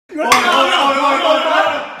I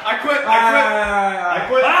quit. I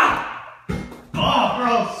quit. Oh,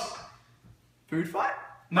 gross. Food fight?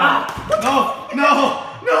 No.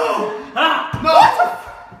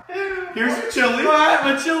 Here's your chili. Alright,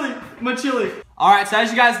 my chili. Alright, so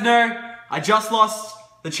as you guys know, I just lost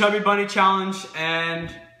the Chubby Bunny Challenge,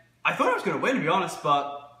 and I thought I was going to win, to be honest,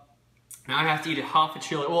 but now I have to eat half a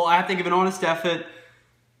chili. Well, I have to give an honest effort.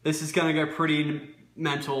 This is going to go pretty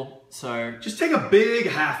mental, so... Just take a big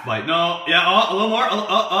half bite. No, yeah, a little more.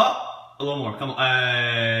 A little more. Come on.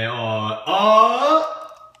 Oh,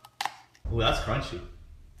 that's crunchy.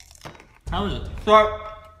 How is it? So,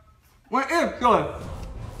 when it is good,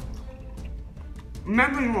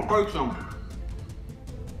 maybe you want to break some.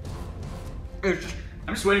 It's just...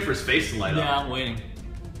 I'm just waiting for his face to light up. Yeah, I'm waiting.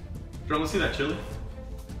 Jerome, let's see that chili.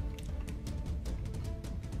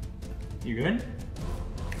 You good?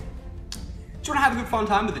 Just want to have a good fun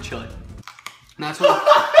time with the chili. And that's what...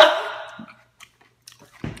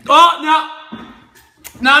 Oh, no!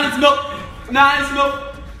 No, I need some milk! No, I need some milk!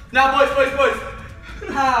 No, boys!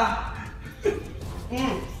 Ah.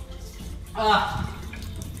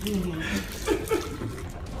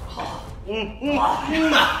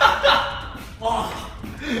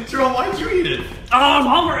 Jerome, why did you eat it? Oh, I'm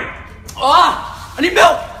hungry! Ah! I need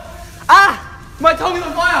milk! Ah! My tongue is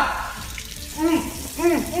on fire!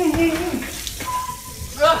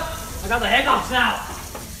 I got the hiccups now!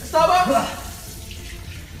 Starbucks!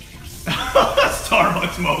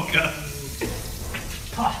 Starbucks mocha.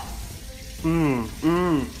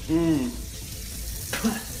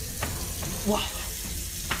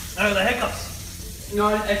 Oh, the hiccups. No,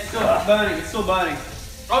 it's still burning. It's still burning.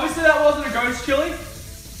 Obviously, that wasn't a ghost chili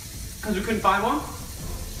because we couldn't find one,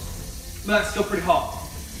 but that's still pretty hot.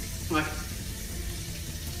 Like,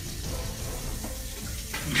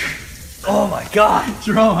 Oh my god.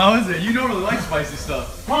 Jerome, how is it? You normally like spicy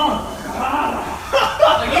stuff.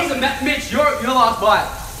 like he's a Mitch. Your last bite.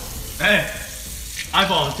 Hey, I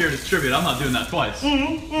volunteered as tribute. I'm not doing that twice.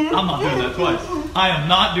 I'm not doing that twice. I am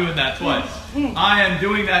not doing that twice. I am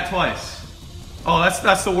doing that twice. Oh,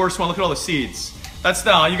 that's the worst one. Look at all the seeds. That's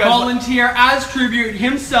no, you guys. Volunteer as tribute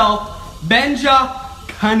himself, Benja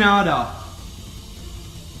Canada.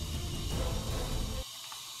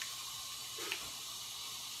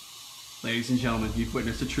 Ladies and gentlemen, you've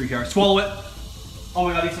witnessed a true hero. Swallow it. Oh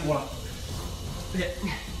my god, eat some water. Yeah.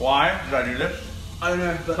 Why did I do this? I don't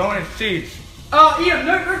know, but... So many seeds. Oh, Ian,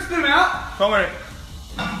 no, don't spit them out. So many.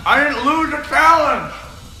 I didn't lose the challenge.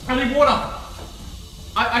 I need water.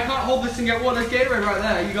 I can't hold this and get water. There's Gatorade right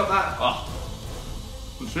there. You got that. Oh.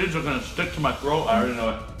 The seeds are gonna stick to my throat. I already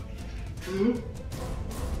know it.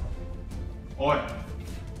 Oi.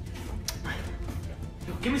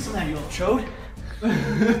 Give me some of that, you little chode.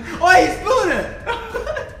 Oh, he's spilling it!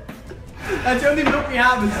 That's the only milk we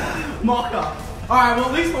have is mocha. Alright, well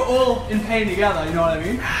at least we're all in pain together, you know what I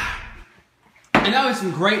mean? And that was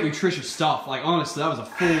some great nutritious stuff. Like honestly, that was a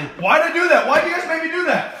full... Why did I do that? Why did you guys make me do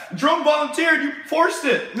that? Jerome volunteered, you forced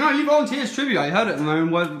it. No, you volunteered as tribute. I heard it in my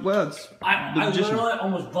own words. I literally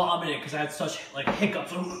almost vomited because I had such like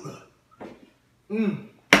hiccups.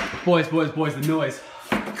 Boys, the noise.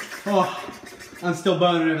 Oh, I'm still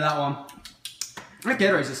burning over that one. That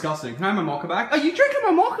Gatorade's disgusting. Can I have my mocha back? Are you drinking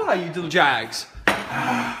my mocha, you little jags?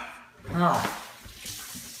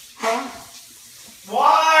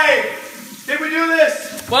 Why did we do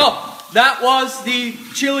this? Well, that was the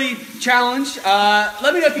chili challenge.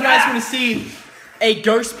 Let me know if you guys want to see a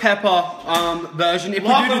ghost pepper version. If we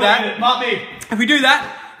do that, not me. If we do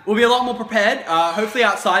that, we'll be a lot more prepared. Hopefully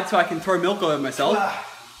outside so I can throw milk all over myself.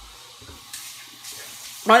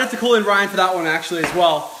 Might have to call in Ryan for that one actually as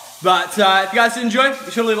well. But if you guys did enjoy, be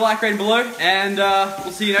sure to leave a like rating below, and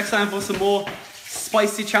we'll see you next time for some more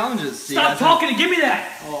spicy challenges. Stop talking and give me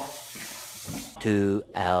that! Oh. 2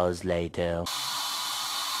 hours later.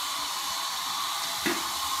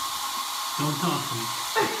 Don't talk to me.